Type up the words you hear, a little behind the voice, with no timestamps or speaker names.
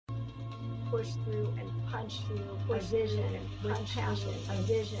push through and punch through a vision with passion, a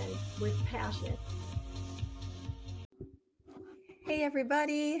vision with passion. Hey,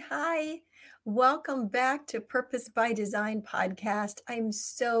 everybody. Hi. Welcome back to Purpose by Design podcast. I'm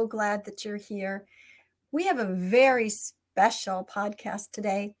so glad that you're here. We have a very special podcast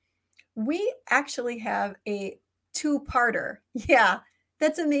today. We actually have a two-parter. Yeah,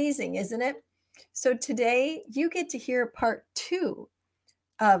 that's amazing, isn't it? So today you get to hear part 2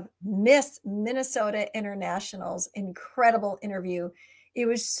 of Miss Minnesota International's incredible interview. It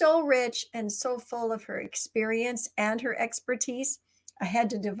was so rich and so full of her experience and her expertise. I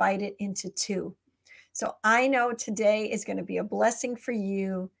had to divide it into 2. So I know today is going to be a blessing for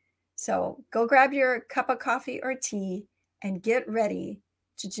you. So go grab your cup of coffee or tea and get ready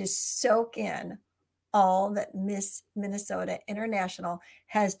to just soak in all that Miss Minnesota International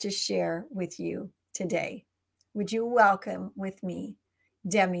has to share with you today. Would you welcome with me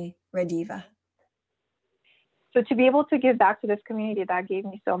Demi, Radeva? So to be able to give back to this community that gave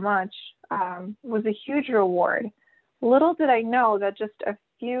me so much was a huge reward. Little did I know that just a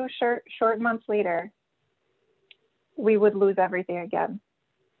few short months later, we would lose everything again.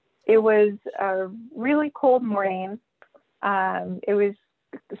 It was a really cold morning. It was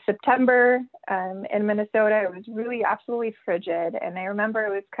September in Minnesota. It was really absolutely frigid. And I remember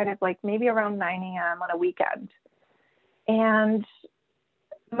it was kind of like maybe around 9 a.m. on a weekend. And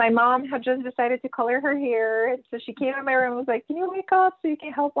my mom had just decided to color her hair. So she came in my room and was like, can you wake up so you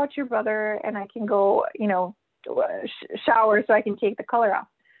can help watch your brother and I can go, shower so I can take the color off.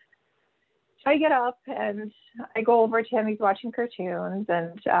 So I get up and I go over to him. He's watching cartoons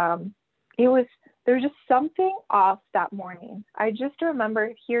and there was just something off that morning. I just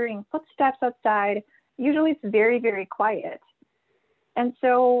remember hearing footsteps outside. Usually it's very, very quiet. And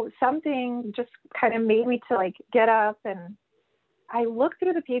so something just kind of made me to like get up, and I look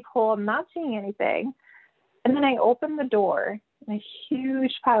through the peephole. I'm not seeing anything. And then I open the door and a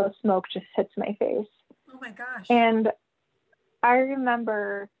huge pile of smoke just hits my face. Oh my gosh. And I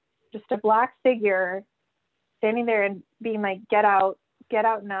remember just a black figure standing there and being like, get out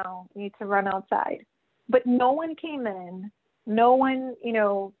now. You need to run outside. But no one came in. No one,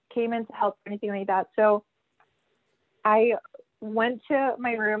 came in to help or anything like that. So I went to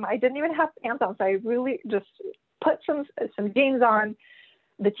my room. I didn't even have pants on. So I really just put some jeans on,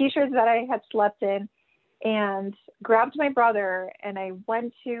 the t-shirts that I had slept in, and grabbed my brother, and I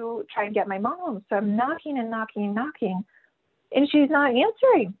went to try and get my mom. So I'm knocking, and she's not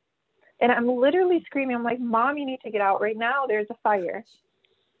answering. And I'm literally screaming. I'm like, Mom, you need to get out right now. There's a fire.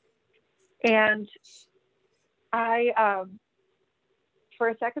 And I, for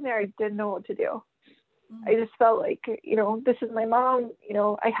a second there, I didn't know what to do. I just felt like, this is my mom,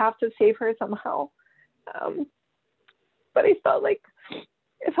 I have to save her somehow. But I felt like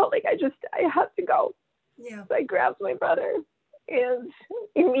I had to go. Yeah. So I grabbed my brother and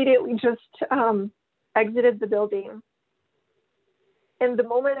immediately just exited the building. And the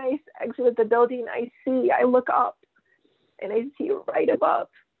moment I exited the building, I look up and I see right above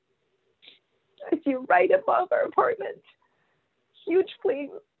our apartment, huge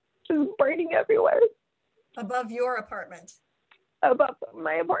flames just burning everywhere. Above your apartment? Above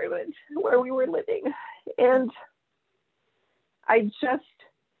my apartment where we were living. And I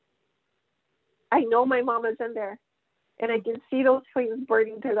know my mom is in there, and I can see those flames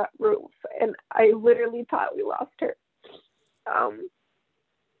burning through that roof. And I literally thought we lost her.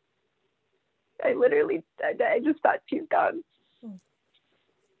 I just thought she's gone.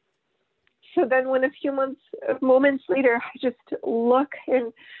 So then when a few moments later, I just look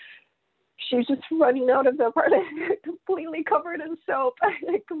and she's just running out of the apartment, completely covered in soap,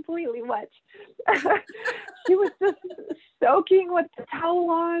 completely wet. She was just soaking with the towel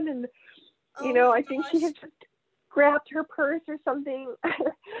on, and I think she had just grabbed her purse or something.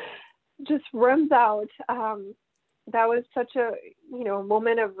 Just runs out. That was such a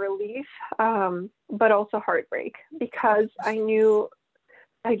moment of relief, but also heartbreak, because I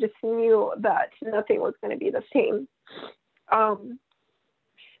just knew that nothing was going to be the same.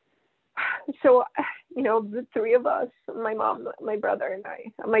 So, the three of us, my mom, my brother, and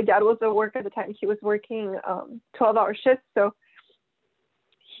I, my dad was at work at the time. He was working 12-hour shifts. So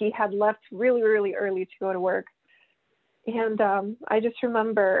he had left really, really early to go to work. And I just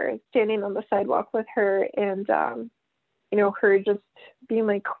remember standing on the sidewalk with her and, her just being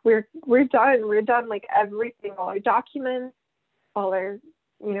like, we're done. Like everything, all our documents, all our,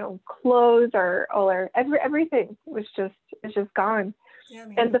 clothes, everything was just gone. Yeah,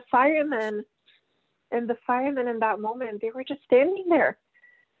 and the firemen in that moment, they were just standing there.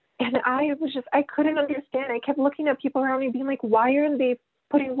 And I couldn't understand. I kept looking at people around me being like, why aren't they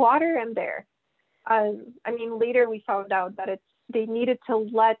putting water in there. I mean, later we found out that they needed to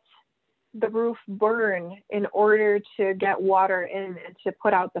let the roof burn in order to get water in and to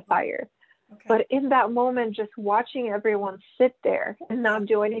put out the fire. Okay. But in that moment, just watching everyone sit there and not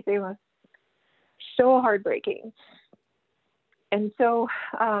do anything was so heartbreaking. And so,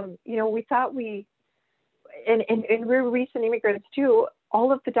 we thought and we're recent immigrants too,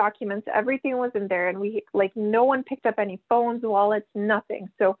 all of the documents, everything was in there, and no one picked up any phones, wallets, nothing.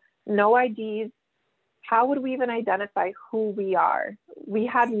 So no IDs. How would we even identify who we are? We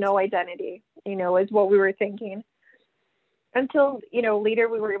had no identity, is what we were thinking. Until, later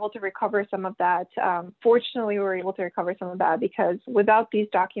we were able to recover some of that. Fortunately, we were able to recover some of that, because without these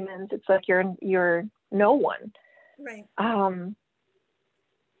documents, it's like you're no one. Right.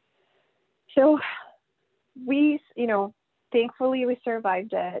 So we, thankfully we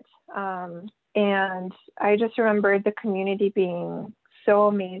survived it. And I just remember the community being so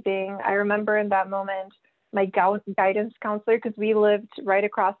amazing. I remember in that moment, my guidance counselor, because we lived right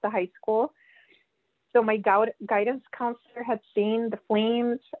across the high school. So my guidance counselor had seen the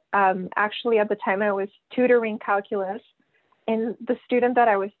flames. Actually, at the time I was tutoring calculus, and the student that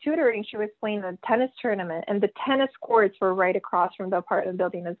I was tutoring, she was playing a tennis tournament, and the tennis courts were right across from the apartment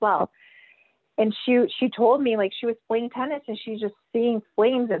building as well. And she told me, she was playing tennis and she's just seeing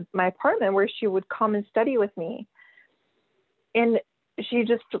flames in my apartment where she would come and study with me. And she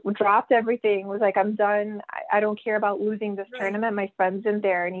just dropped everything, was like, I'm done. I don't care about losing this tournament. My friend's in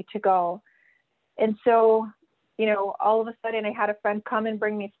there. I need to go. And so, all of a sudden I had a friend come and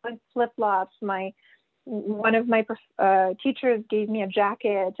bring me flip-flops. One of my teachers gave me a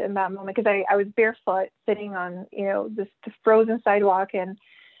jacket in that moment, because I was barefoot sitting on, this frozen sidewalk. And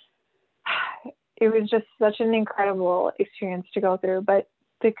it was just such an incredible experience to go through. But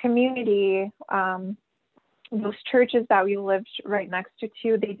the community, those churches that we lived right next to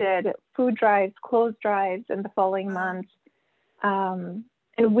too, they did food drives, clothes drives in the following months.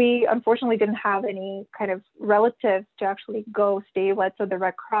 And we unfortunately didn't have any kind of relatives to actually go stay with. So the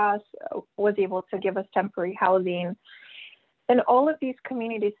Red Cross was able to give us temporary housing. And all of these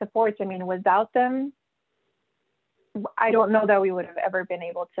community supports, I mean, without them, I don't know that we would have ever been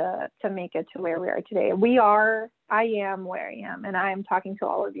able to make it to where we are today. I am where I am, and I am talking to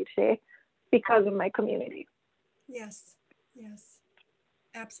all of you today because of my community. Yes,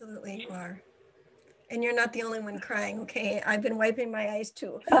 absolutely you are. And you're not the only one crying, okay? I've been wiping my eyes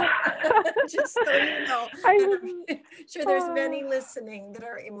too. Just so you know. And I'm sure there's many listening that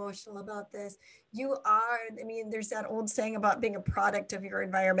are emotional about this. There's that old saying about being a product of your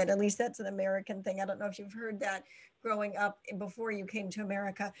environment. At least that's an American thing. I don't know if you've heard that growing up before you came to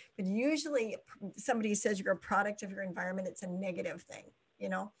America, but usually somebody says you're a product of your environment, it's a negative thing,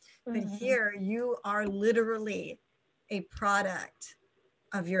 But here you are literally a product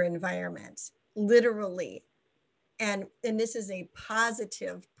of your environment. Literally. And this is a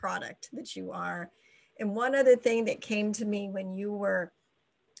positive product that you are. And one other thing that came to me when you were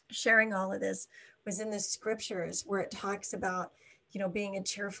sharing all of this was in the scriptures where it talks about, being a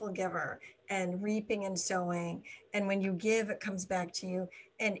cheerful giver and reaping and sowing. And when you give, it comes back to you.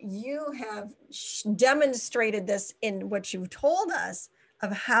 And you have demonstrated this in what you've told us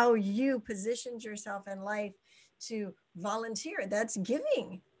of how you positioned yourself in life to volunteer. That's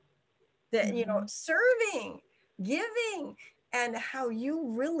giving. That, serving, giving, and how you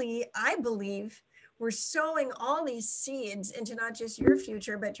really, I believe, were sowing all these seeds into not just your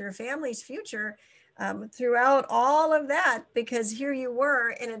future, but your family's future throughout all of that, because here you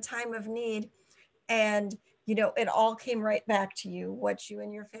were in a time of need, and, it all came right back to you, what you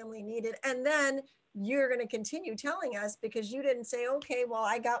and your family needed. And then you're going to continue telling us, because you didn't say, okay, well,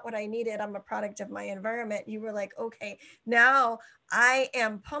 I got what I needed. I'm a product of my environment. You were like, okay, now I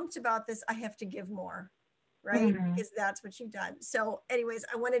am pumped about this. I have to give more, right? Because that's what you've done. So anyways,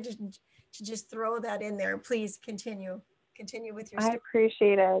 I wanted to just throw that in there. Please continue with your story. I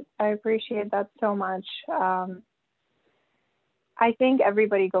appreciate it. I appreciate that so much. I think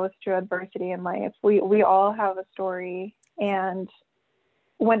everybody goes through adversity in life. We all have a story. And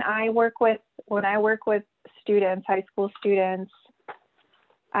when I work with students, high school students,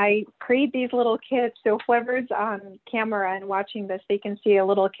 I create these little kits. So whoever's on camera and watching this, they can see a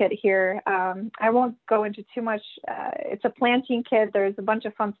little kit here. I won't go into too much. It's a planting kit. There's a bunch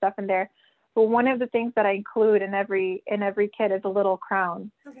of fun stuff in there. But one of the things that I include in every kit is a little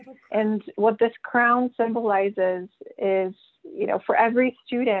crown. And what this crown symbolizes is, for every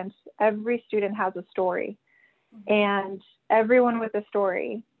student has a story. And everyone with a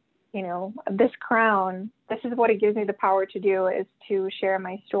story, this crown, this is what it gives me the power to do, is to share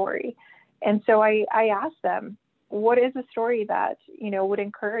my story. And so I asked them, what is a story that, would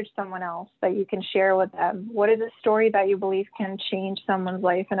encourage someone else that you can share with them? What is a story that you believe can change someone's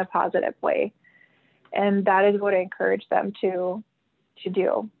life in a positive way? And that is what I encourage them to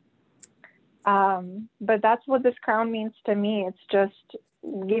do. But that's what this crown means to me. It's just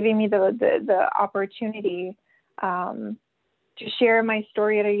giving me the opportunity to share my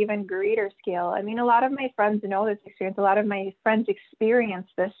story at an even greater scale. I mean, a lot of my friends know this experience. A lot of my friends experience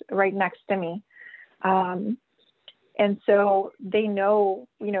this right next to me. And so they know,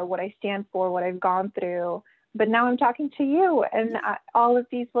 what I stand for, what I've gone through. But now I'm talking to you, and all of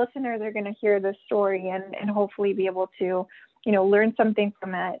these listeners are going to hear this story and hopefully be able to, learn something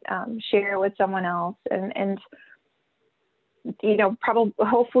from it, share it with someone else, and probably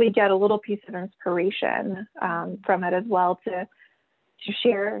hopefully get a little piece of inspiration from it as well to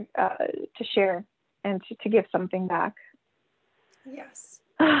share and to give something back. Yes.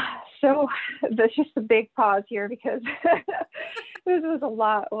 So that's just a big pause here because this was a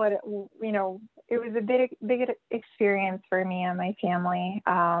lot. It was a big experience for me and my family.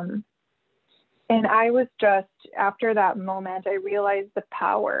 And I was just, after that moment, I realized the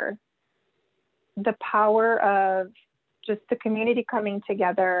power of just the community coming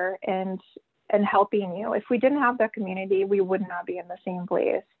together and helping you. If we didn't have that community, we would not be in the same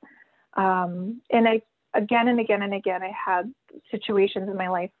place. And I, again and again and again, I had situations in my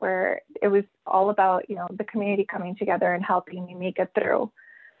life where it was all about, the community coming together and helping me make it through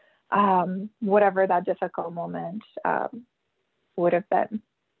whatever that difficult moment would have been.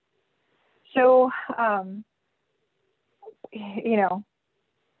 So,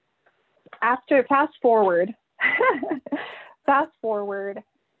 after fast forward,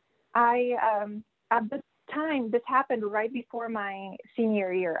 I, at this time, this happened right before my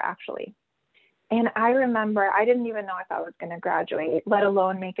senior year, actually. And I remember I didn't even know if I was going to graduate, let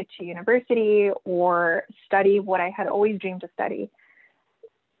alone make it to university or study what I had always dreamed to study.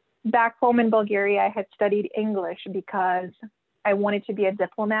 Back home in Bulgaria, I had studied English because I wanted to be a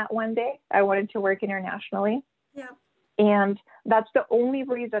diplomat one day. I wanted to work internationally. Yeah. And that's the only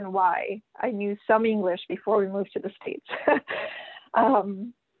reason why I knew some English before we moved to the States.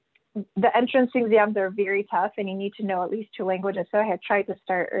 The entrance exams are very tough and you need to know at least 2 languages. So I had tried to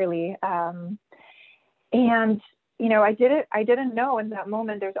start early. And, I didn't know in that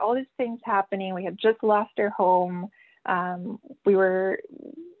moment, there's all these things happening. We had just lost our home.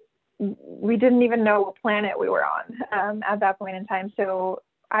 We didn't even know what planet we were on at that point in time. So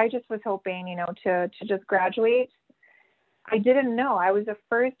I just was hoping, to just graduate. I didn't know. I was a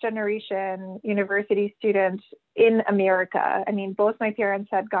first generation university student in America. I mean, both my parents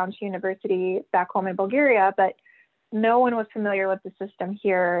had gone to university back home in Bulgaria, but no one was familiar with the system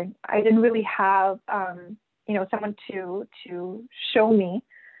here. I didn't really have, someone to show me.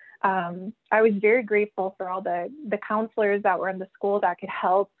 I was very grateful for all the counselors that were in the school that could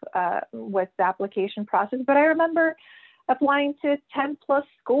help with the application process. But I remember applying to 10 plus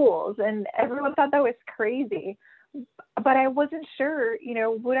schools and everyone thought that was crazy. But I wasn't sure,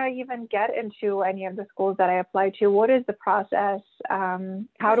 would I even get into any of the schools that I applied to? What is the process?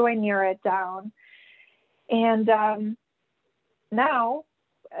 How do I narrow it down? And now,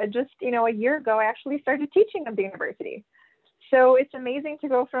 just, a year ago, I actually started teaching at the university. So it's amazing to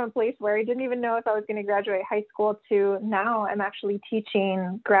go from a place where I didn't even know if I was going to graduate high school to now I'm actually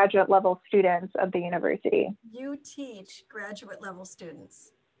teaching graduate level students of the university. You teach graduate level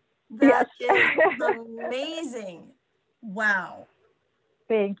students. That is amazing. Wow.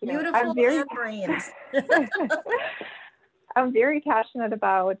 Thank you. Beautiful brains. I'm very passionate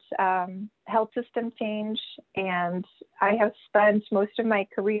about health system change, and I have spent most of my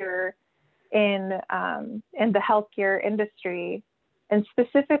career in the healthcare industry and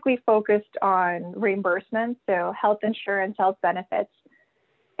specifically focused on reimbursement, so health insurance, health benefits.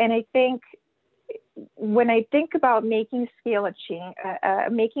 And I think when I think about making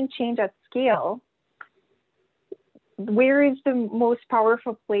change at scale, where is the most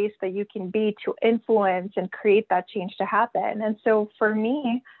powerful place that you can be to influence and create that change to happen? And so for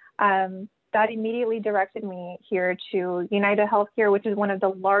me, that immediately directed me here to United Healthcare, which is one of the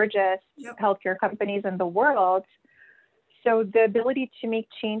largest healthcare companies in the world. So the ability to make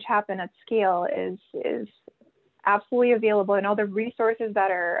change happen at scale is absolutely available, and all the resources that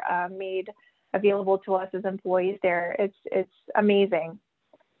are made available to us as employees there, it's amazing.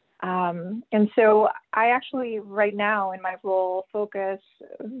 And so I actually right now in my role focus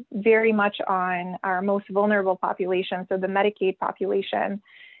very much on our most vulnerable population, so the Medicaid population.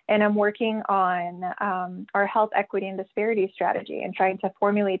 And I'm working on our health equity and disparity strategy and trying to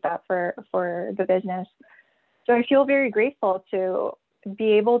formulate that for the business. So I feel very grateful to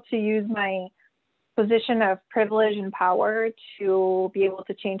be able to use my position of privilege and power to be able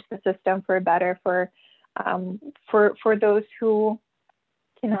to change the system for better for those who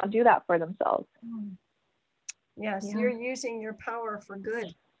cannot do that for themselves. Yes, Yeah. you're using your power for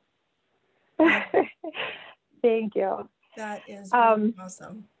good. Thank you. That is really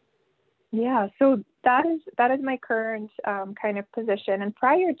awesome. Yeah, so that is my current kind of position. And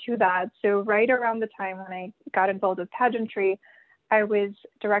prior to that, so right around the time when I got involved with pageantry, I was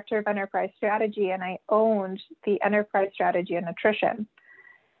director of enterprise strategy, and I owned the enterprise strategy and nutrition.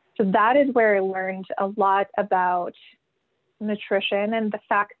 So that is where I learned a lot about nutrition and the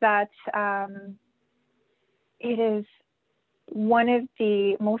fact that it is one of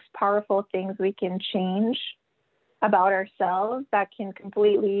the most powerful things we can change about ourselves that can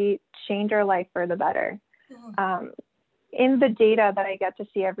completely change our life for the better. In the data that I get to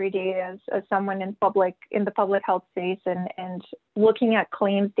see every day as someone in the public health space and looking at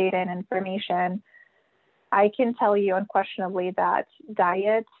claims data and information, I can tell you unquestionably that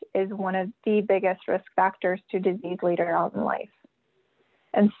diet is one of the biggest risk factors to disease later on in life.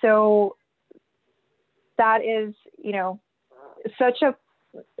 And so that is,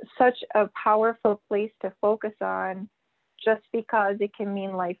 such a powerful place to focus on, just because it can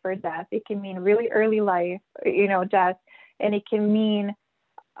mean life or death. It can mean really early life, death, and it can mean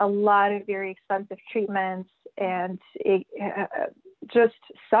a lot of very expensive treatments and just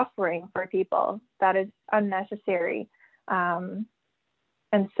suffering for people that is unnecessary. And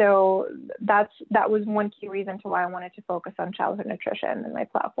so that was one key reason to why I wanted to focus on childhood nutrition in my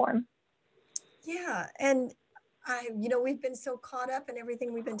platform. Yeah, and we've been so caught up in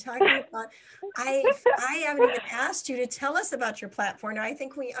everything we've been talking about. I haven't even asked you to tell us about your platform. Now, I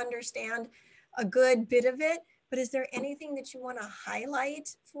think we understand a good bit of it, but is there anything that you want to highlight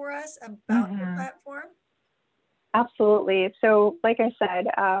for us about your platform? Absolutely. So like I said,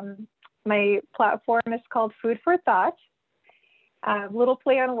 my platform is called Food for Thought. Little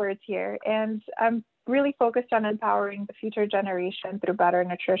play on words here. And I'm really focused on empowering the future generation through better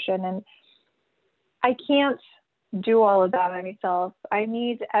nutrition. And I can't do all of that by myself. I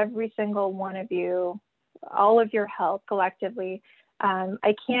need every single one of you, all of your help collectively.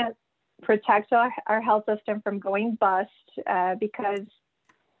 I can't protect our health system from going bust because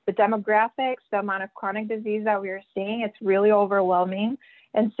the demographics, the amount of chronic disease that we are seeing, it's really overwhelming.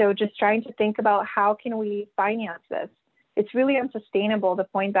 And so just trying to think about how can we finance this? It's really unsustainable, the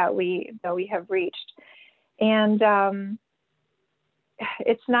point that we have reached. And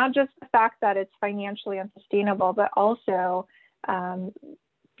it's not just the fact that it's financially unsustainable, but also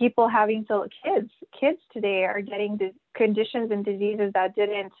people kids today are getting conditions and diseases that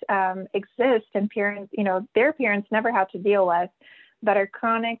didn't exist, and parents, their parents never had to deal with, that are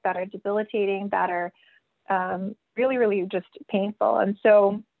chronic, that are debilitating, that are really, really just painful. And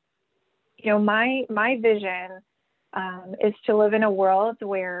so, my vision is to live in a world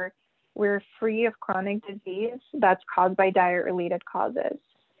where we're free of chronic disease that's caused by diet-related causes.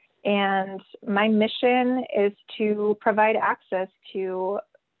 And my mission is to provide access to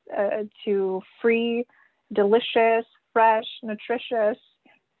free, delicious, fresh, nutritious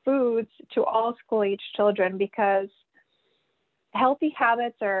foods to all school-age children, because healthy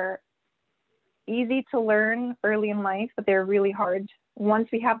habits are easy to learn early in life, but they're really hard. Once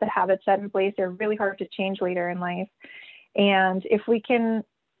we have the habits set in place, they're really hard to change later in life. And if we can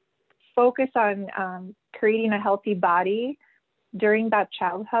focus on creating a healthy body during that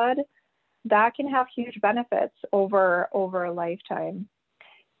childhood, that can have huge benefits over a lifetime.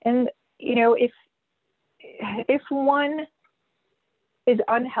 And, if one is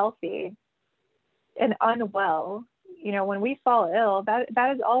unhealthy and unwell, when we fall ill,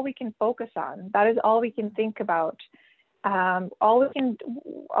 that is all we can focus on. That is all we can think about.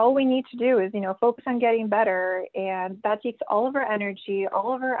 All we need to do is, focus on getting better. And that takes all of our energy,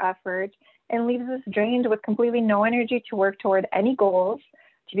 all of our effort, and leaves us drained with completely no energy to work toward any goals,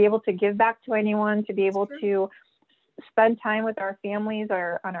 to be able to give back to anyone, to be able to spend time with our families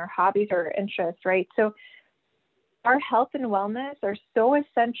or on our hobbies or interests, right? So our health and wellness are so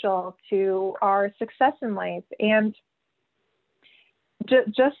essential to our success in life. And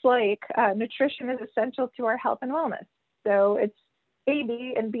just like nutrition is essential to our health and wellness. So it's A,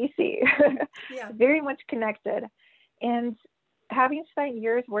 B, and B, C. Yeah. Very much connected. And having spent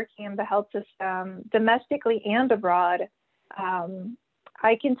years working in the health system, domestically and abroad,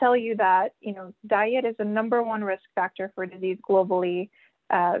 I can tell you that, diet is the number one risk factor for disease globally.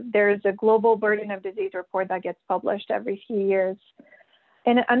 There's a global burden of disease report that gets published every few years.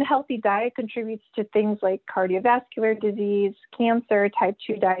 And an unhealthy diet contributes to things like cardiovascular disease, cancer, type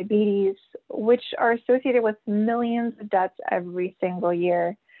 2 diabetes, which are associated with millions of deaths every single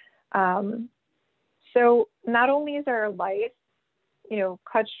year. So not only is our life,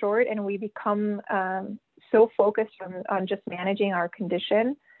 cut short, and we become so focused on just managing our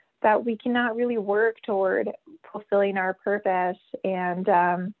condition that we cannot really work toward fulfilling our purpose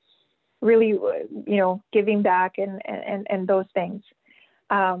and really, giving back and those things.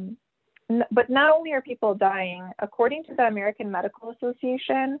 But not only are people dying, according to the American Medical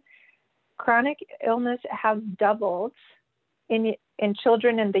Association, chronic illness has doubled in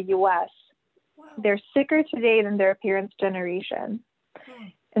children in the U.S. Wow. They're sicker today than their parents' generation. Hmm.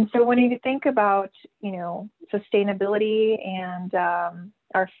 And so when you think about, sustainability and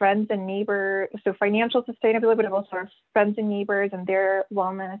our friends and neighbors, so financial sustainability, but also our friends and neighbors and their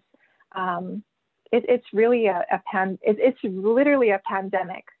wellness, it's really it's literally a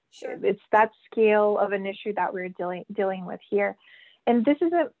pandemic. Sure. It's that scale of an issue that we're dealing with here. And this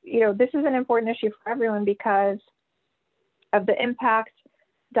is an important issue for everyone because of the impact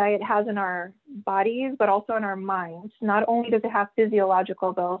diet has in our bodies, but also in our minds. Not only does it have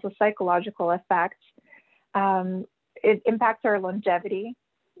physiological, but also psychological effects. It impacts our longevity,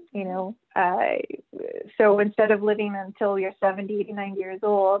 so instead of living until you're 70, 89 years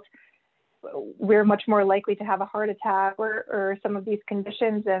old, we're much more likely to have a heart attack or some of these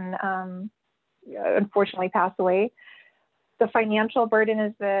conditions and unfortunately pass away. The financial burden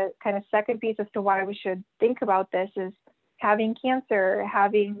is the kind of second piece as to why we should think about this. Is having cancer,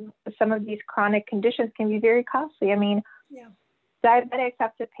 having some of these chronic conditions can be very costly. I mean, diabetics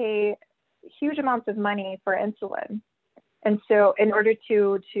have to pay huge amounts of money for insulin. And so in order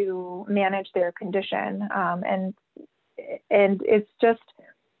to manage their condition, and it's just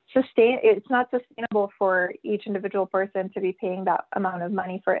it's not sustainable for each individual person to be paying that amount of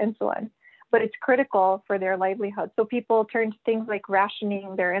money for insulin, but it's critical for their livelihood. So people turn to things like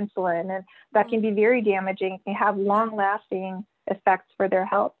rationing their insulin, and that can be very damaging. It can have long-lasting effects for their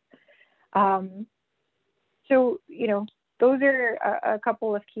health. So, those are a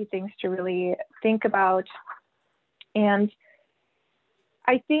couple of key things to really think about. And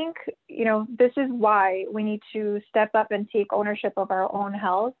I think, this is why we need to step up and take ownership of our own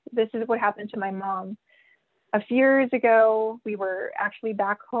health. This is what happened to my mom. A few years ago, we were actually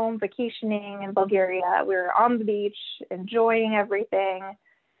back home vacationing in Bulgaria. We were on the beach, enjoying everything.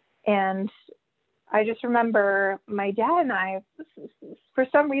 And I just remember my dad and I, for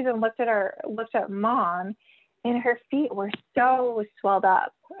some reason, looked at Mom, and her feet were so swelled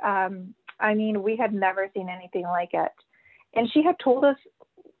up. I mean, we had never seen anything like it. And she had told us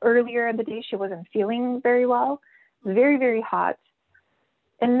earlier in the day she wasn't feeling very well. It was very, very hot.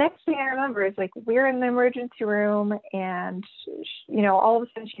 And next thing I remember is we're in the emergency room, and all of a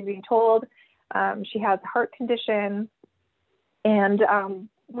sudden she's being told she has a heart condition. And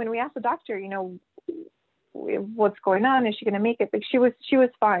when we asked the doctor, what's going on? Is she going to make it? She was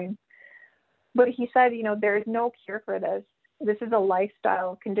fine. But he said, there is no cure for this. This is a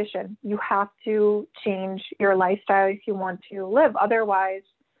lifestyle condition. You have to change your lifestyle if you want to live. Otherwise,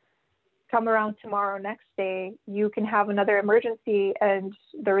 come around tomorrow, next day, you can have another emergency and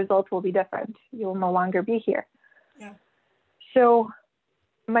the results will be different. You will no longer be here. Yeah. So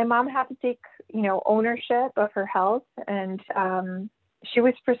my mom had to take, ownership of her health, and she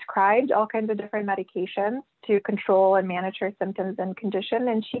was prescribed all kinds of different medications to control and manage her symptoms and condition.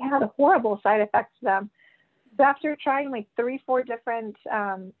 And she had horrible side effects to them. So after trying 3-4 different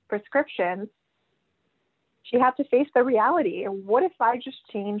prescriptions, she had to face the reality. What if I just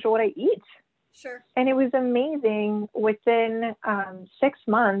change what I eat? Sure. And it was amazing within 6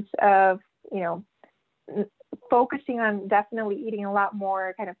 months of, focusing on definitely eating a lot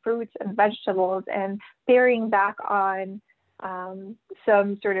more kind of fruits and vegetables and paring back on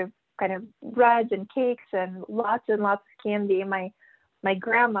some sort of kind of breads and cakes and lots of candy. My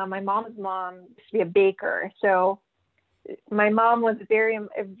grandma, my mom's mom, used to be a baker. So my mom was very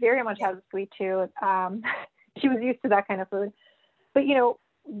much has a sweet tooth. She was used to that kind of food. But,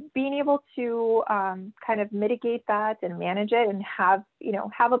 being able to kind of mitigate that and manage it and have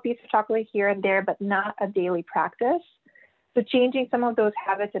a piece of chocolate here and there, but not a daily practice. So changing some of those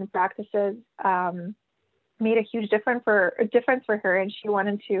habits and practices made a huge difference for her, and she went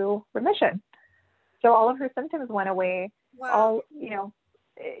into remission. So all of her symptoms went away. Wow.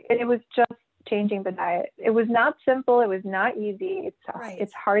 And it was just changing the diet. It was not simple. It was not easy.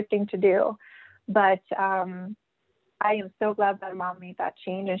 It's a hard thing to do, but I am so glad that Mom made that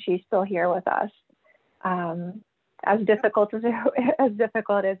change, and she's still here with us. As difficult as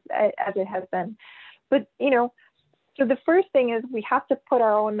it has been, but so the first thing is we have to put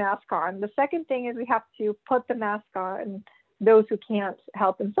our own mask on. The second thing is we have to put the mask on those who can't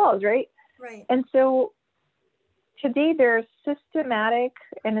help themselves, right? Right. And so today there's systematic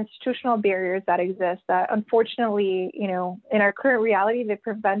and institutional barriers that exist that unfortunately, you know, in our current reality, they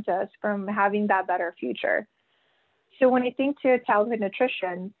prevent us from having that better future. So when I think to childhood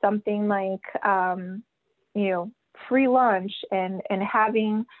nutrition, something like, you know, free lunch and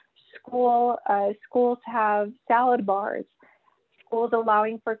having schools have salad bars, schools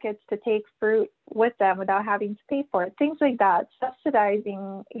allowing for kids to take fruit with them without having to pay for it, things like that,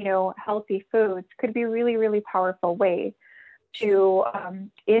 subsidizing, you know, healthy foods could be a really, really powerful way to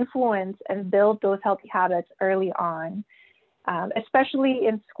influence and build those healthy habits early on, especially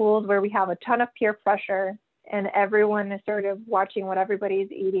in schools where we have a ton of peer pressure and everyone is sort of watching what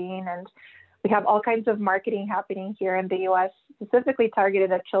everybody's eating. And we have all kinds of marketing happening here in the US, specifically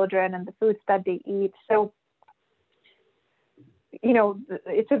targeted at children and the foods that they eat. So, you know,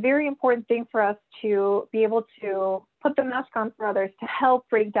 it's a very important thing for us to be able to put the mask on for others to help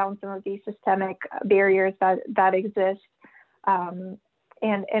break down some of these systemic barriers that exist, and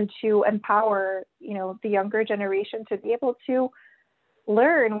to empower, you know, the younger generation to be able to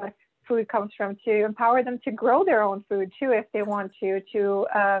learn what food comes from, to empower them to grow their own food too, if they want to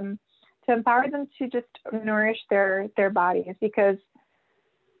empower them to just nourish their bodies, because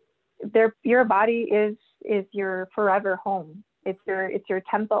your body is your forever home. It's your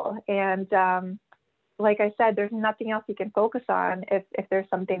temple. And like I said, there's nothing else you can focus on if there's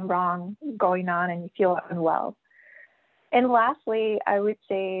something wrong going on and you feel unwell. And lastly, I would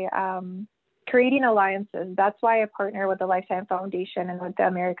say creating alliances. That's why I partner with the Lifetime Foundation and with the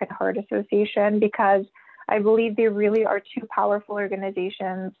American Heart Association, because I believe they really are two powerful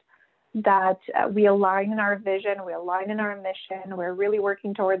organizations that we align in our vision, we align in our mission, we're really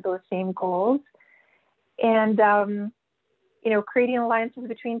working toward those same goals. And, you know, creating alliances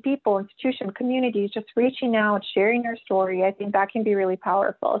between people, institutions, communities, just reaching out, sharing your story, I think that can be really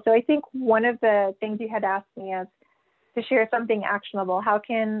powerful. So I think one of the things you had asked me is to share something actionable. How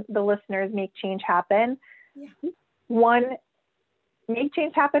can the listeners make change happen? Yeah. One, make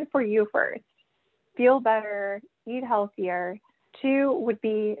change happen for you first. Feel better, eat healthier. Two would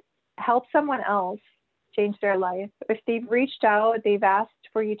be help someone else change their life. If they've reached out, they've asked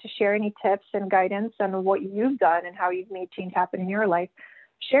for you to share any tips and guidance on what you've done and how you've made change happen in your life,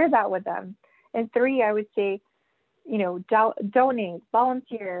 share that with them. And three, I would say, you know, donate,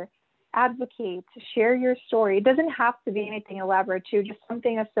 volunteer, advocate, share your story. It doesn't have to be anything elaborate too. Just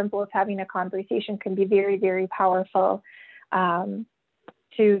something as simple as having a conversation can be very, very powerful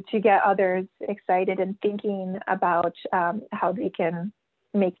to get others excited and thinking about how they can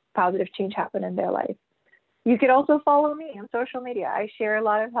make positive change happen in their life. You could also follow me on social media. I share a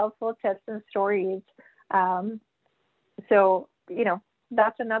lot of helpful tips and stories. So, you know,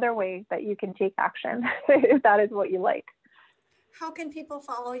 that's another way that you can take action if that is what you like. How can people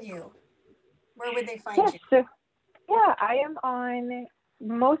follow you? Where would they find you? So, yeah, I am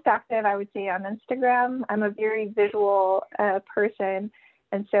most active, I would say, on Instagram. I'm a very visual person.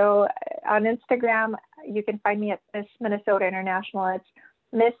 And so on Instagram, you can find me at Miss Minnesota International. It's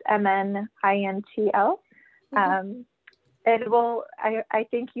Miss MNINTL. And I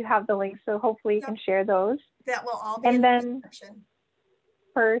think you have the link, so hopefully you can share those. That will all be in the description.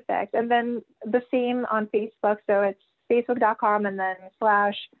 Perfect. And then the same on Facebook. So it's facebook.com and then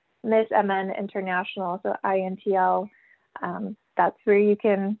 / Miss MN International, so INTL. That's where you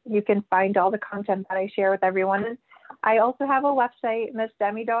can find all the content that I share with everyone. I also have a website,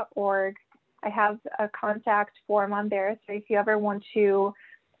 missdemi.org. I have a contact form on there. So if you ever want to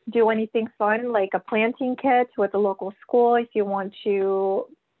do anything fun, like a planting kit with a local school, if you want to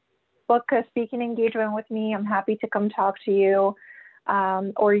book a speaking engagement with me, I'm happy to come talk to you,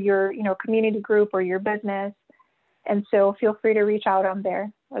 or your, you know, community group or your business. And so feel free to reach out on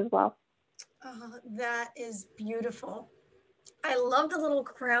there as well. That is beautiful. I love the little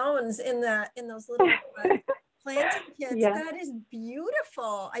crowns in those little planting kits. Yeah. That is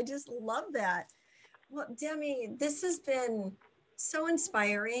beautiful. I just love that. Well, Demi, this has been so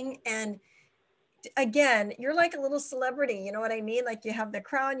inspiring. And again, you're like a little celebrity. You know what I mean? Like you have the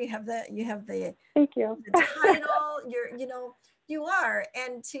crown, you have the thank you, the title. You are.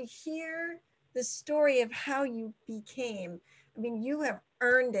 And to hear the story of how you became, I mean, you have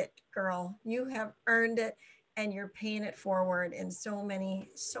earned it, girl. You have earned it, and you're paying it forward in so many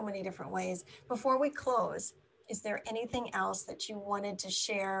different ways. Before we close, is there anything else that you wanted to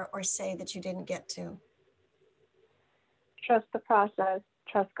share or say that you didn't get to? Trust the process,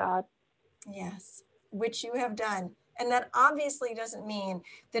 trust God. Yes, which you have done. And that obviously doesn't mean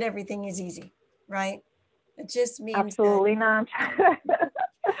that everything is easy, right? It just means absolutely not.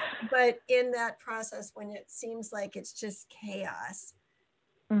 But in that process, when it seems like it's just chaos,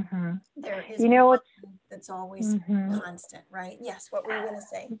 mm-hmm. there is that's always constant, right? Yes. What were you going to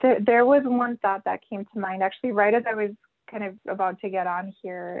say? There was one thought that came to mind actually right as I was kind of about to get on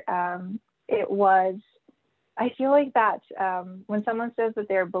here. I feel like that when someone says that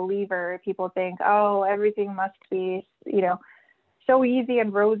they're a believer, people think, oh, everything must be, so easy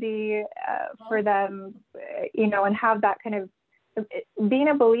and rosy for them, and have that kind of being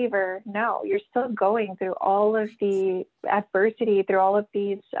a believer. No, you're still going through all of the adversity, through all of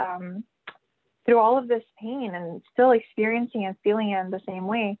these, through all of this pain, and still experiencing and feeling it in the same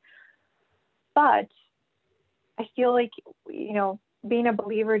way. But I feel like, being a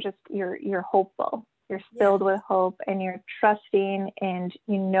believer, just you're hopeful. You're filled with hope, and you're trusting, and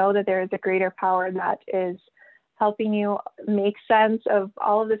you know that there is a greater power that is helping you make sense of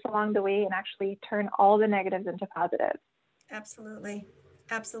all of this along the way and actually turn all the negatives into positives. Absolutely.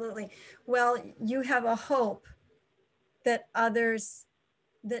 Absolutely. Well, you have a hope that others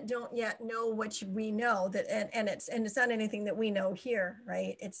that don't yet know what we know, that and it's not anything that we know here,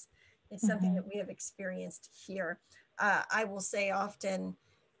 right? It's something that we have experienced here. I will say often,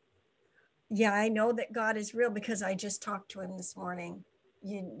 I know that God is real because I just talked to him this morning.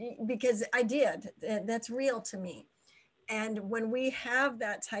 Because I did. That's real to me. And when we have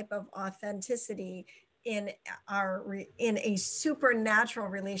that type of authenticity in a supernatural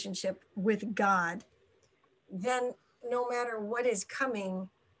relationship with God, then no matter what is coming,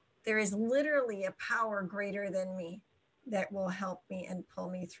 there is literally a power greater than me that will help me and pull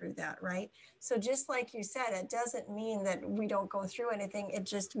me through that, right? So just like you said, it doesn't mean that we don't go through anything. It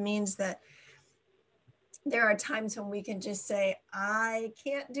just means that there are times when we can just say, I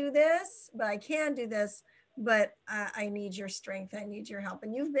can't do this, but I can do this, but I need your strength. I need your help.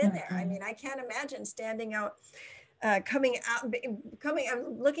 And you've been there. I mean, I can't imagine standing out, coming,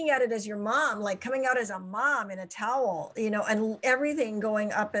 I'm looking at it as your mom, like coming out as a mom in a towel, and everything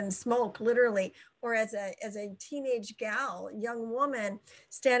going up in smoke, literally, or as a teenage gal, young woman,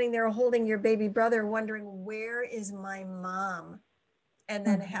 standing there holding your baby brother, wondering, where is my mom? And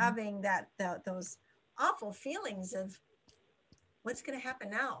then having those awful feelings of what's going to happen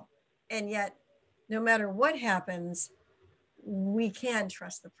now. And yet, no matter what happens, we can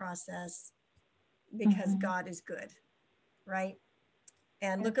trust the process because God is good, right?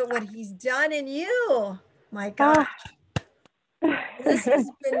 And look at what he's done in you. My gosh. This has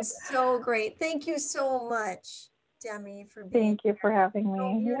been so great. Thank you so much, Demi, for being Thank you for having me.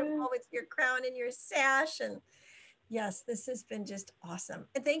 So beautiful with your crown and your sash. And yes, this has been just awesome.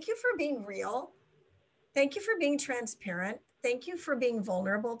 And thank you for being real. Thank you for being transparent. Thank you for being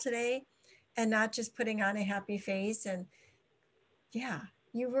vulnerable today and not just putting on a happy face. And you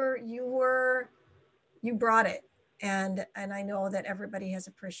brought it. And I know that everybody has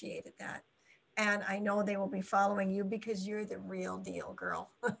appreciated that. And I know they will be following you because you're the real deal,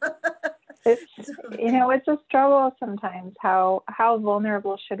 girl. It's a struggle sometimes. How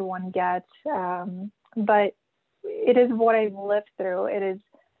vulnerable should one get? But it is what I've lived through. It is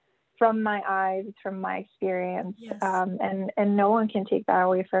from my eyes, it's from my experience. Yes. And no one can take that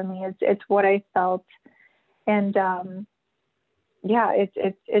away from me. It's what I felt. And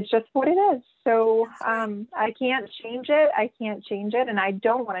it's just what it is. So I can't change it. And I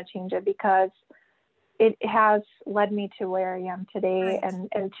don't want to change it because it has led me to where I am today, and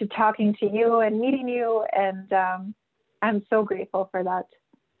to talking to you and meeting you. And I'm so grateful for that.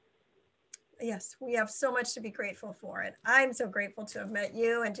 Yes, we have so much to be grateful for. And I'm so grateful to have met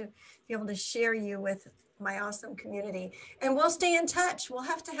you and to be able to share you with my awesome community. And we'll stay in touch. We'll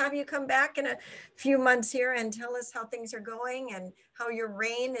have to have you come back in a few months here and tell us how things are going and how your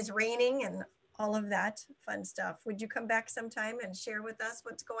rain is raining and all of that fun stuff. Would you come back sometime and share with us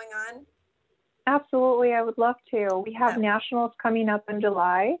what's going on? Absolutely. I would love to. We have nationals coming up in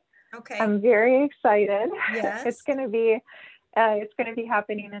July. Okay. I'm very excited. Yes. It's going to be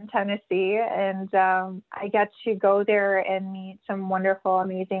happening in Tennessee, and I get to go there and meet some wonderful,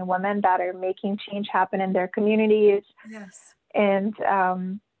 amazing women that are making change happen in their communities. Yes. And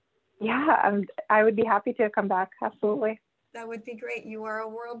I would be happy to come back. Absolutely. That would be great. You are a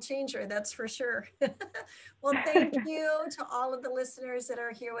world changer, that's for sure. Well, thank you to all of the listeners that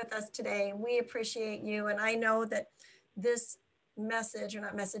are here with us today. We appreciate you. And I know that this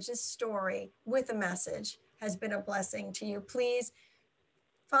this story with a message has been a blessing to you. Please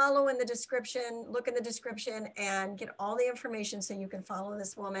follow in the description, look in the description and get all the information so you can follow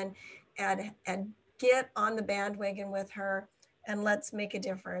this woman and get on the bandwagon with her, and let's make a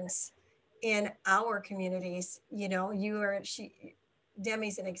difference in our communities.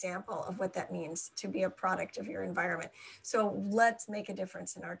 Demi's an example of what that means to be a product of your environment. So let's make a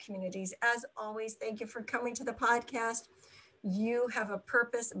difference in our communities. As always, thank you for coming to the podcast. You have a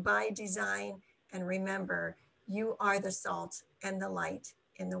purpose by design, And remember, you are the salt and the light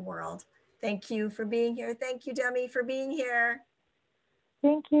in the world. Thank you for being here. Thank you, Demi, for being here.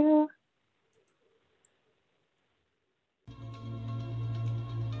 Thank you.